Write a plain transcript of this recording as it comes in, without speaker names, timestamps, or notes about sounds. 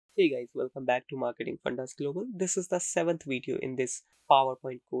Hey guys, welcome back to Marketing Fundas Global. This is the seventh video in this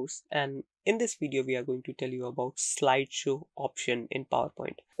PowerPoint course, and in this video we are going to tell you about slideshow option in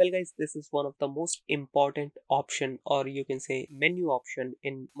PowerPoint. Well guys, this is one of the most important option, or you can say menu option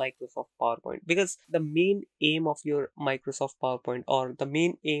in Microsoft PowerPoint, because the main aim of your Microsoft PowerPoint, or the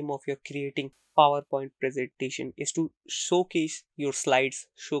main aim of your creating PowerPoint presentation, is to showcase your slides,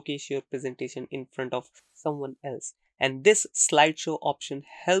 showcase your presentation in front of someone else. And this slideshow option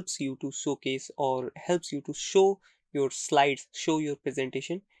helps you to showcase, or helps you to show your slides, show your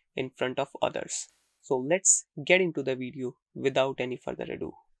presentation in front of others. So let's get into the video without any further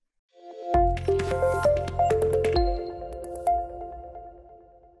ado.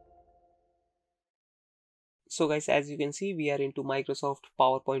 So guys, as you can see, we are into Microsoft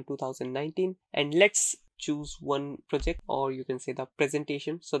PowerPoint 2019, and let's choose one project, or you can say the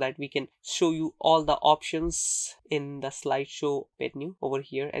presentation, so that we can show you all the options in the slideshow menu over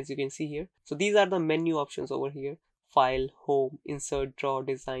here. As you can see here, so these are the menu options over here: file, home, insert, draw,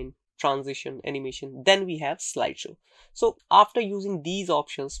 design, transition, animation. Then we have slideshow. So after using these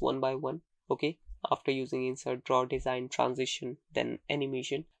options one by one, okay, after using insert, draw, design, transition, then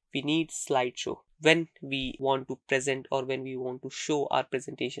animation, we need slideshow when we want to present, or when we want to show our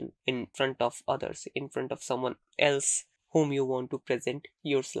presentation in front of others, in front of someone else whom you want to present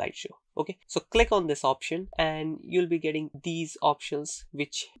your slideshow. Okay, so click on this option and you'll be getting these options,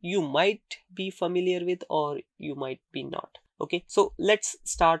 which you might be familiar with or you might be not. Okay, so let's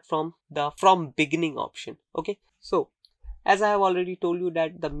start from the beginning option. Okay, so as I have already told you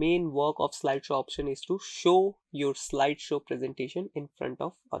that the main work of slideshow option is to show your slideshow presentation in front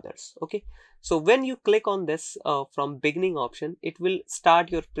of others. Okay, so when you click on this from beginning option, it will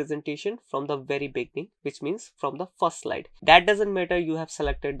start your presentation from the very beginning, which means from the first slide. That doesn't matter you have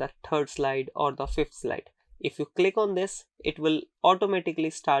selected the third slide or the fifth slide. If you click on this, it will automatically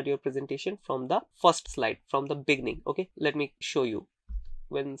start your presentation from the first slide, from the beginning. Okay, let me show you.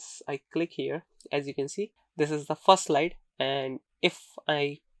 Once I click here, as you can see, this is the first slide, and if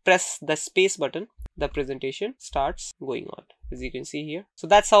I press the space button, the presentation starts going on, as you can see here. So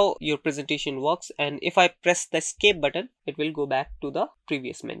that's how your presentation works. And if I press the escape button, it will go back to the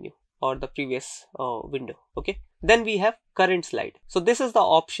previous menu or the previous window. Okay, then we have current slide. So this is the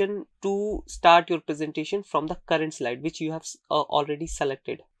option to start your presentation from the current slide, which you have already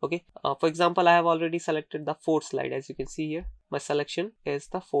selected. Okay, for example, I have already selected the fourth slide. As you can see here, my selection is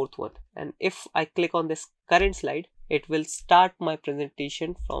the fourth one, and if I click on this current slide, it will start my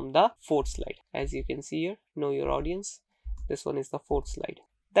presentation from the fourth slide. As you can see here, know your audience, this one is the fourth slide.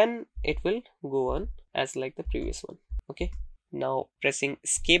 Then it will go on as like the previous one. Okay, now pressing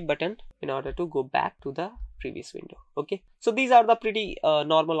escape button in order to go back to the previous window. Okay, so these are the pretty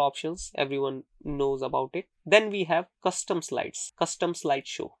normal options, everyone knows about it. Then we have custom slides, custom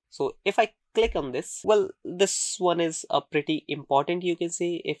slideshow. So if I click on this, well, this one is pretty important, you can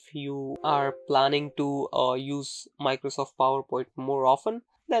say, if you are planning to use Microsoft PowerPoint more often,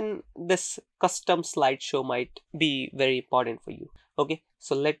 then this custom slideshow might be very important for you. Okay,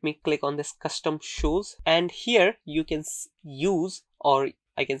 so let me click on this custom shows, and here you can use, or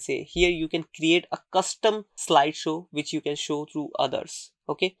I can say here you can create a custom slideshow which you can show to others.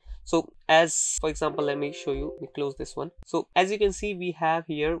 Okay, so as for example, let me show you, let me close this one. So as you can see, we have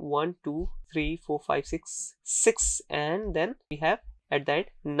here 1 2 3 4 5 6, and then we have at the end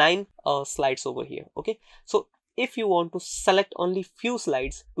 9 slides over here. Okay, so if you want to select only few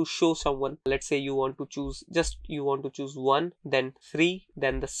slides to show someone, let's say you want to choose one, then 3,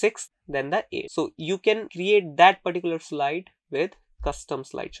 then the 6th, then the 8th, so you can create that particular slide with custom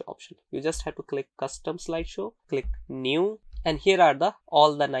slideshow option. You just have to click custom slideshow, click new, and here are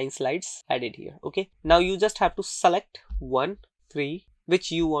all the 9 slides added here. Okay, now you just have to select 1, 3,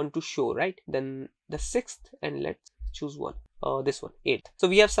 which you want to show, right? Then the 6th, and let's choose one, this one, 8th. So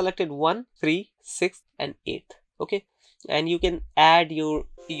we have selected 1, 3, 6, and 8th. Okay, and you can add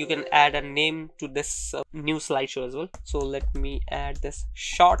a name to this new slideshow as well. So let me add this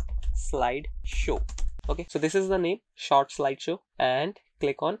short slide show. Okay, so this is the name, short slideshow, and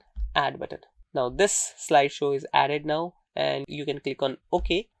click on add button. Now this slideshow is added now, and you can click on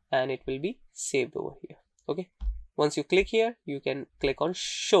OK, and it will be saved over here. Okay, once you click here, you can click on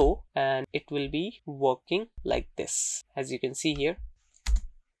show, and it will be working like this, as you can see here.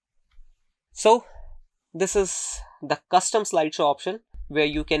 So this is the custom slideshow option, where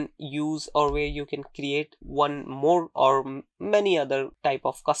you can use, or where you can create one more or many other type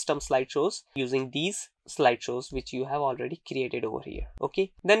of custom slideshows using these slideshows which you have already created over here.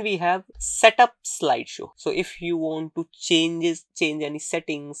 Okay, then we have setup slideshow. So if you want to change any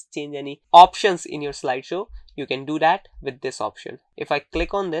settings, change any options in your slideshow, you can do that with this option. If I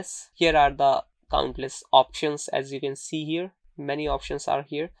click on this, here are the countless options. As you can see here, many options are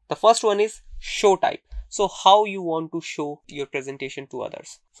here. The first one is show type. So how you want to show your presentation to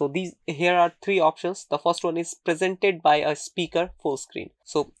others. So these here are three options. The first one is presented by a speaker full screen.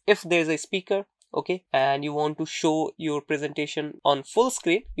 So if there's a speaker, okay, and you want to show your presentation on full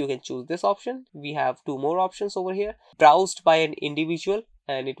screen, you can choose this option. We have two more options over here. Browsed by an individual,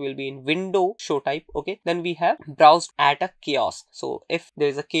 and it will be in window show type. Okay, then we have browsed at a kiosk. So if there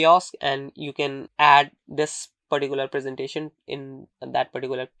is a kiosk and you can add this particular presentation in that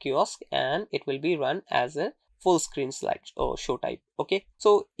particular kiosk, and it will be run as a full screen slide or show type. Okay,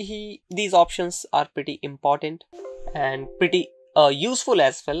 so these options are pretty important and pretty useful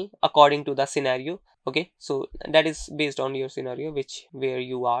as well according to the scenario. Okay, so that is based on your scenario, where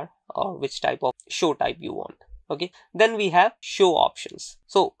you are or which type of show type you want. Okay, then we have show options.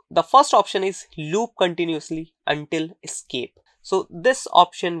 So the first option is loop continuously until escape. So this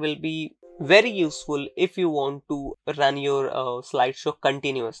option will be very useful if you want to run your slideshow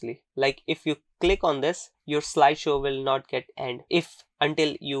continuously. Like if you click on this, your slideshow will not get end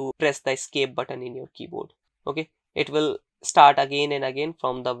until you press the escape button in your keyboard. Okay, it will start again and again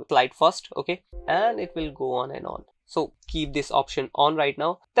from the slide first. Okay, and it will go on and on. So keep this option on right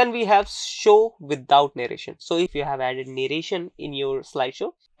now. Then we have show without narration. So if you have added narration in your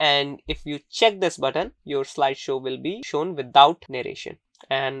slideshow, and if you check this button, your slideshow will be shown without narration.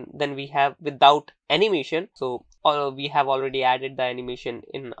 And then we have without animation. So we have already added the animation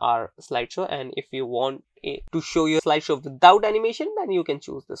in our slideshow, and if you want to show your slideshow without animation, then you can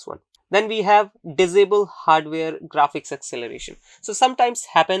choose this one. Then we have disable hardware graphics acceleration. So sometimes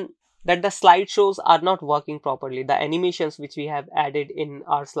happen that the slideshows are not working properly. The animations which we have added in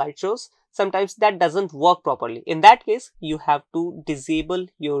our slideshows, sometimes that doesn't work properly. In that case, you have to disable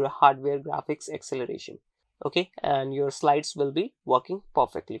your hardware graphics acceleration. Okay, and your slides will be working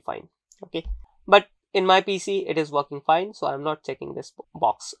perfectly fine. Okay, but in my PC it is working fine, so I'm not checking this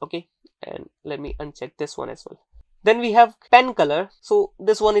box. Okay, and let me uncheck this one as well. Then we have pen color. So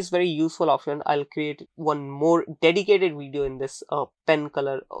this one is very useful option. I'll create one more dedicated video in this pen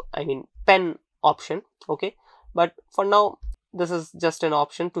color, pen option. Okay, but for now this is just an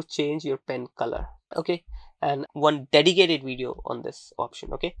option to change your pen color. Okay, and one dedicated video on this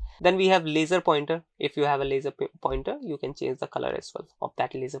option. Okay, then we have laser pointer. If you have a laser pointer, you can change the color as well of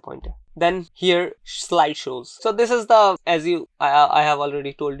that laser pointer. Then here slideshows. So this is the, as I have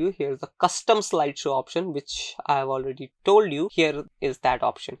already told you, here's the custom slideshow option, which I have already told you. Here is that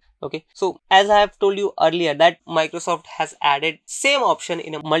option. Okay, so as I have told you earlier that Microsoft has added same option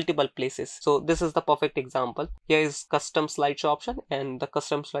in multiple places. So this is the perfect example. Here is custom slideshow option, and the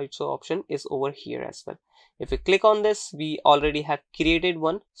custom slideshow option is over here as well. If you click on this, we already have created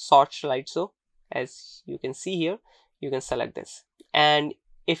one short slideshow. As you can see here, you can select this, and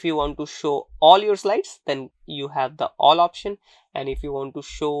if you want to show all your slides, then you have the all option, and if you want to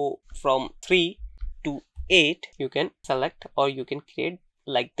show from 3 to 8, you can select, or you can create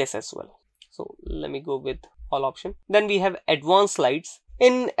like this as well. So let me go with all option. Then we have advanced slides.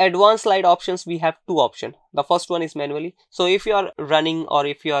 In advanced slide options, we have two options. The first one is manually. So if you are running, or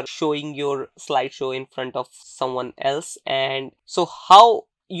if you are showing your slideshow in front of someone else, and so how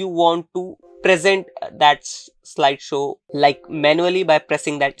you want to present that slideshow, like manually by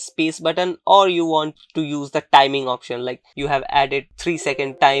pressing that space button, or you want to use the timing option, like you have added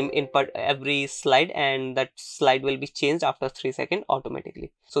 3-second time in every slide, and that slide will be changed after 3 seconds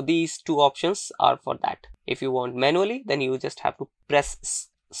automatically. So these two options are for that. If you want manually, then you just have to press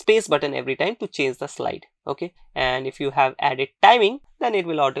space button every time to change the slide. Okay, and if you have added timing, then it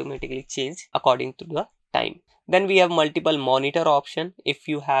will automatically change according to the time. Then we have multiple monitor option. If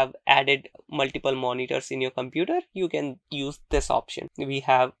you have added multiple monitors in your computer, you can use this option. We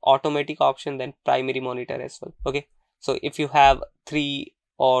have automatic option, then primary monitor as well. Okay, so if you have 3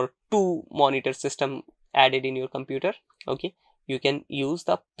 or 2 monitor system added in your computer, okay, you can use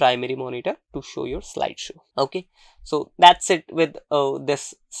the primary monitor to show your slideshow. Okay, so that's it with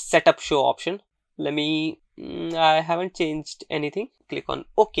this setup show option. Let me I haven't changed anything. Click on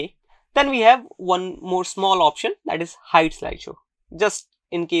OK. Then we have one more small option, that is hide slideshow. Just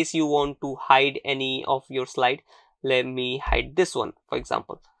in case you want to hide any of your slide, let me hide this one. For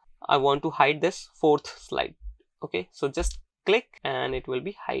example, I want to hide this 4th slide. Okay, so just click and it will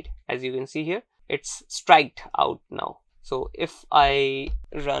be hide. As you can see here, it's striked out now. So if I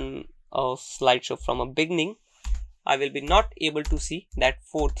run a slideshow from a beginning, I will be not able to see that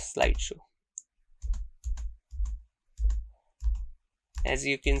 4th slideshow. As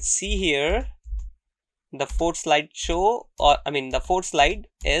you can see here, the 4th slideshow, or the 4th slide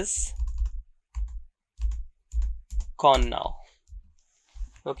is gone now.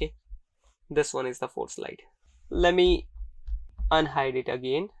 Okay, this one is the fourth slide. Let me unhide it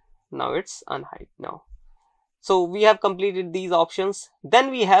again. Now it's unhide now. So we have completed these options. Then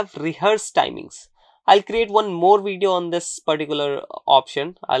we have rehearse timings. I'll create one more video on this particular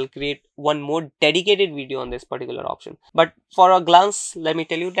option. I'll create one more dedicated video on this particular option. But for a glance, let me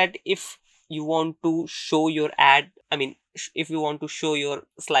tell you that if you want to show your ad, if you want to show your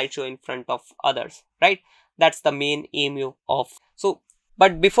slideshow in front of others, right? That's the main aim of. So,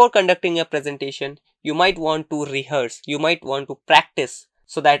 but before conducting a presentation, you might want to rehearse. You might want to practice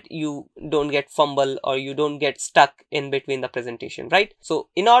so that you don't get fumble or you don't get stuck in between the presentation, right? So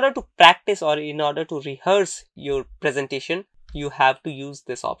in order to practice or in order to rehearse your presentation, you have to use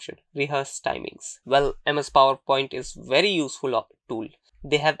this option, rehearse timings. Well, MS PowerPoint is very useful tool.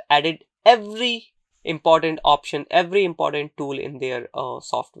 They have added every important option, every important tool in their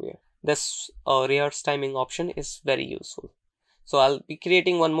software. This rehearse timing option is very useful. So I'll be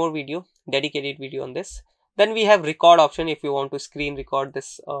creating one more video, dedicated video on this. Then we have record option. If you want to screen record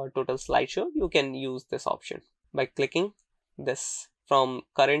this total slideshow, you can use this option by clicking this from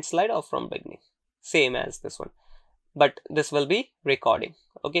current slide or from beginning, same as this one, but this will be recording.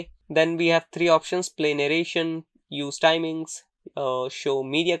 Okay, then we have three options: play narration, use timings, show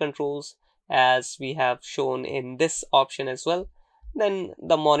media controls, as we have shown in this option as well. Then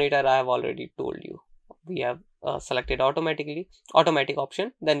the monitor, I have already told you, we have selected automatic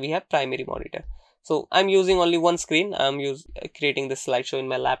option. Then we have primary monitor. So I'm using only one screen. I'm creating this slideshow in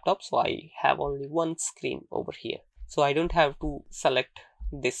my laptop, so I have only one screen over here. So I don't have to select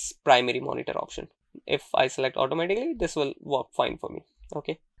this primary monitor option. If I select automatically, this will work fine for me.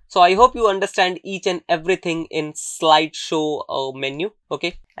 Okay. So I hope you understand each and everything in slideshow menu.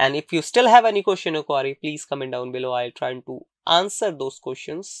 Okay. And if you still have any question or query, please comment down below. I'll try to answer those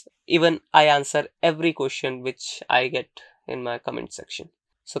questions. Even I answer every question which I get in my comment section.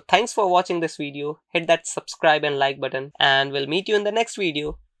 So thanks for watching this video. Hit that subscribe and like button, and we'll meet you in the next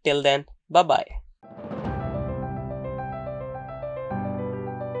video. Till then, bye bye.